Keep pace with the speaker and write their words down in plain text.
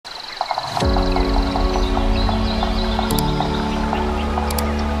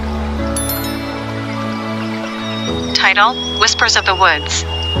Title: Whispers of the Woods.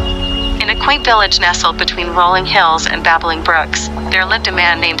 In a quaint village nestled between rolling hills and babbling brooks, there lived a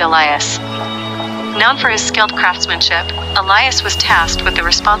man named Elias. Known for his skilled craftsmanship, Elias was tasked with the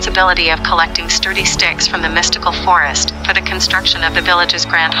responsibility of collecting sturdy sticks from the mystical forest for the construction of the village's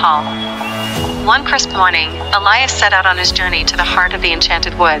grand hall. One crisp morning, Elias set out on his journey to the heart of the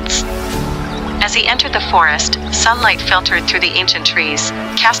enchanted woods. As he entered the forest, sunlight filtered through the ancient trees,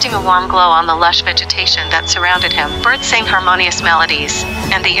 casting a warm glow on the lush vegetation that surrounded him. Birds sang harmonious melodies,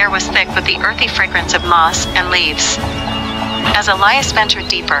 and the air was thick with the earthy fragrance of moss and leaves. As Elias ventured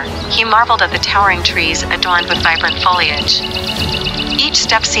deeper, he marveled at the towering trees adorned with vibrant foliage. Each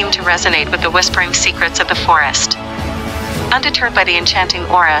step seemed to resonate with the whispering secrets of the forest. Undeterred by the enchanting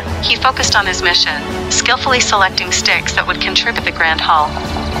aura, he focused on his mission, skillfully selecting sticks that would contribute to the grand hall.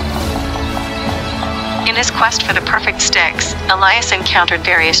 In his quest for the perfect sticks, Elias encountered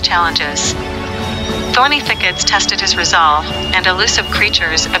various challenges. Thorny thickets tested his resolve, and elusive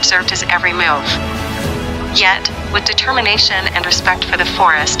creatures observed his every move. Yet, with determination and respect for the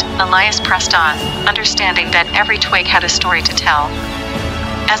forest, Elias pressed on, understanding that every twig had a story to tell.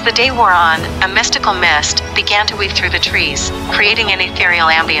 As the day wore on, a mystical mist began to weave through the trees, creating an ethereal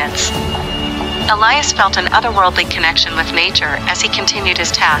ambience. Elias felt an otherworldly connection with nature as he continued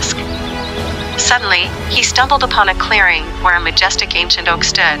his task. Suddenly, he stumbled upon a clearing where a majestic ancient oak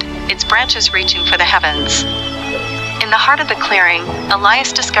stood, its branches reaching for the heavens. In the heart of the clearing,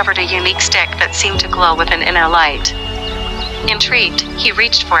 Elias discovered a unique stick that seemed to glow with an inner light. Intrigued, he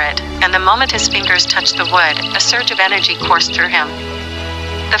reached for it, and the moment his fingers touched the wood, a surge of energy coursed through him.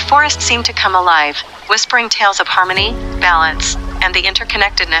 The forest seemed to come alive, whispering tales of harmony, balance, and the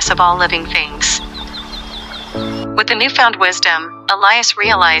interconnectedness of all living things. With the newfound wisdom, Elias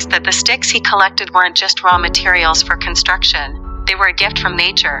realized that the sticks he collected weren't just raw materials for construction, they were a gift from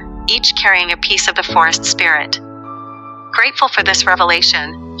nature, each carrying a piece of the forest spirit. Grateful for this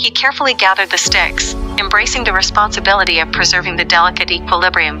revelation, he carefully gathered the sticks, embracing the responsibility of preserving the delicate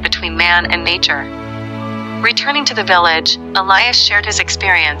equilibrium between man and nature. Returning to the village, Elias shared his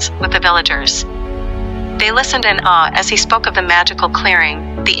experience with the villagers. They listened in awe as he spoke of the magical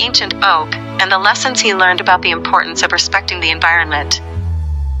clearing, the ancient oak, and the lessons he learned about the importance of respecting the environment.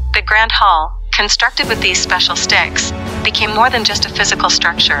 The grand hall, constructed with these special sticks, became more than just a physical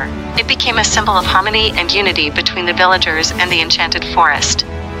structure. It became a symbol of harmony and unity between the villagers and the enchanted forest.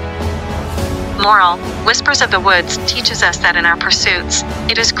 Moral: Whispers of the Woods teaches us that in our pursuits,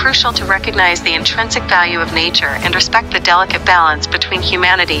 it is crucial to recognize the intrinsic value of nature and respect the delicate balance between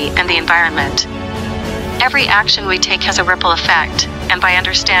humanity and the environment. Every action we take has a ripple effect, and by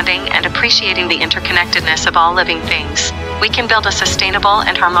understanding and appreciating the interconnectedness of all living things, we can build a sustainable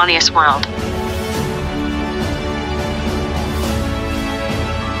and harmonious world.